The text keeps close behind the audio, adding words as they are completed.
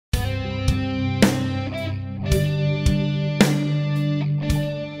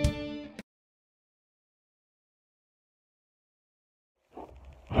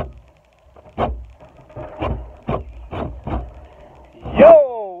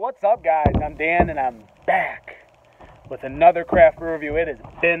What's up, guys? I'm Dan, and I'm back with another craft brew review. It has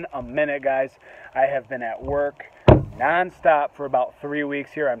been a minute, guys. I have been at work non-stop for about 3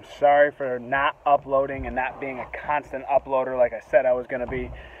 weeks here. I'm sorry for not uploading and not being a constant uploader like I said I was going to be.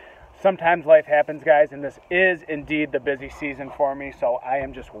 Sometimes life happens, guys, and this is indeed the busy season for me, so I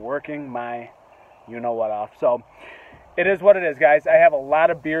am just working my you-know-what off. So it is what it is, guys. I have a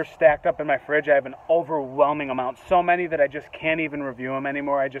lot of beers stacked up in my fridge. I have an overwhelming amount. So many that I just can't even review them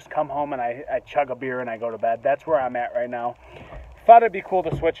anymore. I just come home and I chug a beer and I go to bed. That's where I'm at right now. Thought it'd be cool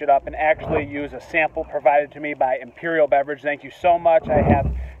to switch it up and actually use a sample provided to me by Imperial Beverage. Thank you so much. I have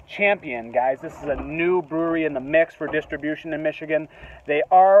Champion, guys. This is a new brewery in the mix for distribution in Michigan. They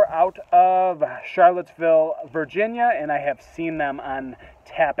are out of Charlottesville, Virginia, and I have seen them on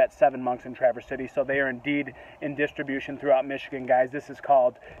tap at Seven Monks in Traverse City, so they are indeed in distribution throughout Michigan, guys. This is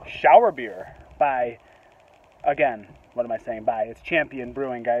called Shower Beer by, again, what am I saying by? It's Champion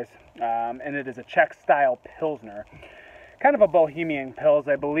Brewing, guys, and it is a Czech-style Pilsner. Kind of a Bohemian Pils.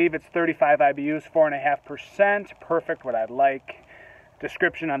 I believe it's 35 IBUs, 4.5%. Perfect, what I'd like.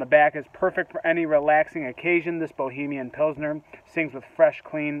 Description on the back is perfect for any relaxing occasion. This Bohemian Pilsner sings with fresh,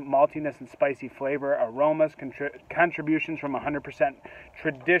 clean maltiness and spicy flavor, aromas, contributions from 100%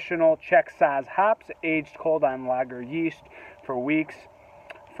 traditional Czech Saaz hops, aged cold on lager yeast for weeks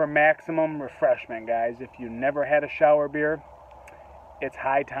for maximum refreshment, guys. If you never had a shower beer, it's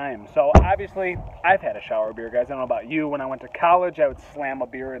high time. So obviously, I've had a shower beer, guys. I don't know about you. When I went to college, I would slam a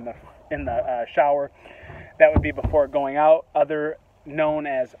beer in the shower. That would be before going out. Known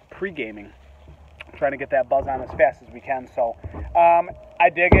as pre-gaming, trying to get that buzz on as fast as we can. So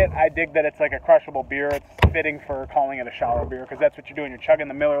I dig it. I dig that it's like a crushable beer. It's fitting for calling it a shower beer because that's what you're doing. You're chugging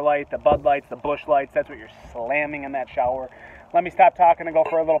the Miller Lite, the Bud Lights, the Busch Lights. That's what you're slamming in that shower. Let me stop talking and go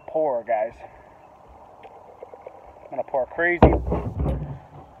for a little pour, guys. I'm gonna pour crazy.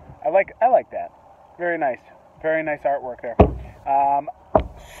 I like that. Very nice artwork there.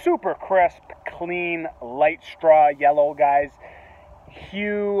 Super crisp, clean, light straw yellow, guys.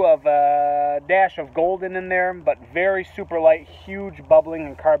 Hue of a dash of golden in there, but very super light, huge bubbling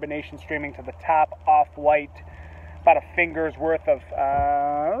and carbonation streaming to the top, off-white, about a finger's worth of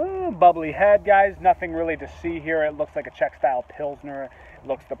bubbly head, guys. Nothing really to see here. It looks like a Czech-style Pilsner. It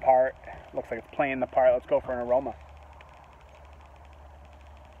looks the part. Looks like it's playing the part. Let's go for an aroma.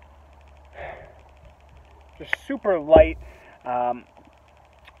 Just super light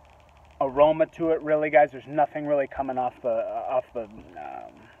aroma to it, really, guys. There's nothing really coming off the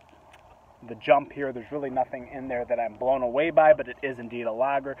jump here. There's really nothing in there that I'm blown away by, but it is indeed a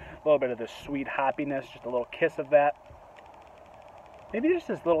lager. A little bit of this sweet hoppiness, just a little kiss of that. Maybe just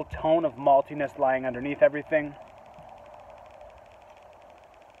this little tone of maltiness lying underneath everything.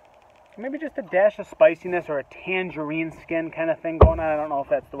 Maybe just a dash of spiciness or a tangerine skin kind of thing going on. I don't know if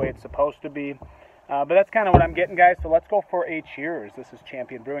that's the way it's supposed to be. But that's kind of what I'm getting, guys. So let's go for a cheers. This is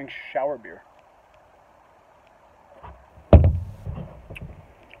Champion Brewing Shower Beer.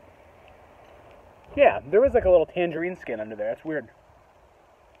 Yeah, there is like a little tangerine skin under there. That's weird.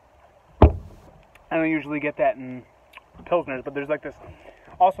 I don't usually get that in Pilsners, but there's like this,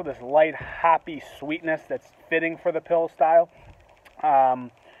 also this light hoppy sweetness that's fitting for the Pils style.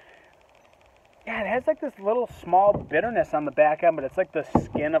 Yeah, it has like this little small bitterness on the back end, but it's like the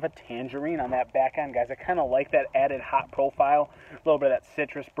skin of a tangerine on that back end, guys. I kind of like that added hot profile, a little bit of that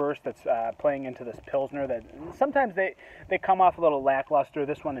citrus burst that's playing into this Pilsner. That sometimes they come off a little lackluster.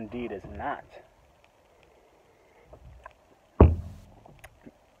 This one indeed is not.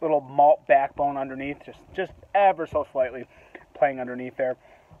 Little malt backbone underneath, just ever so slightly playing underneath there.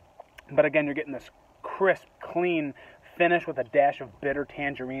 But again, you're getting this crisp, clean finish with a dash of bitter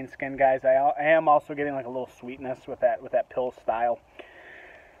tangerine skin, guys. I am also getting like a little sweetness with that Pils style.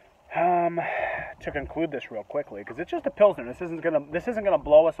 To conclude this real quickly, because it's just a Pilsner. This isn't gonna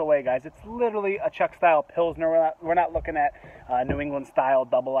blow us away, guys. It's literally a Czech style Pilsner. We're not looking at New England style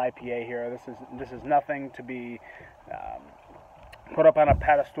double IPA here. This is nothing to be put up on a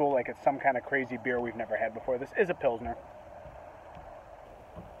pedestal like it's some kind of crazy beer we've never had before. This is a Pilsner.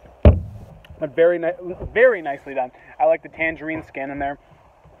 But very nicely done. I like the tangerine skin in there.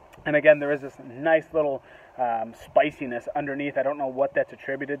 And again, there is this nice little spiciness underneath. I don't know what that's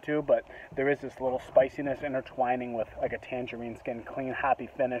attributed to, but there is this little spiciness intertwining with like a tangerine skin, clean, hoppy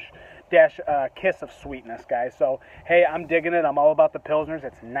finish, dash kiss of sweetness, guys. So, hey, I'm digging it. I'm all about the Pilsners.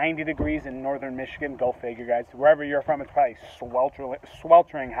 It's 90 degrees in northern Michigan. Go figure, guys. Wherever you're from, it's probably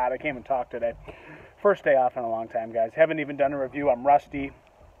sweltering hot. I can't even talk today. First day off in a long time, guys. Haven't even done a review. I'm rusty.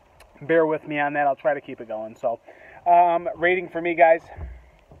 Bear with me on that. I'll try to keep it going. So, rating for me, guys.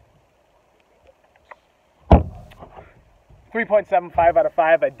 3.75 out of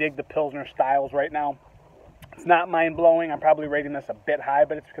 5. I dig the Pilsner styles right now. It's not mind-blowing. I'm probably rating this a bit high,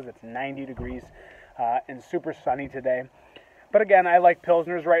 but it's because it's 90 degrees and super sunny today. But again, I like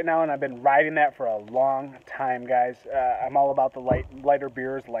Pilsners right now, and I've been riding that for a long time, guys. I'm all about the lighter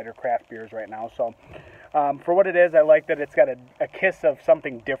beers, lighter craft beers right now. So for what it is, I like that it's got a kiss of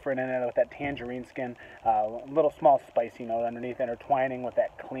something different in it with that tangerine skin, a little small spicy note underneath, intertwining with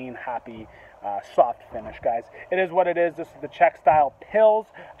that clean, hoppy, soft finish, guys. It is what it is. This is the Czech Style Pils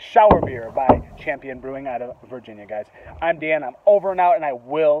Shower Beer by Champion Brewing out of Virginia, guys. I'm Dan. I'm over and out, and I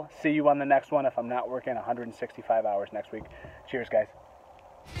will see you on the next one if I'm not working 165 hours next week. Cheers, guys.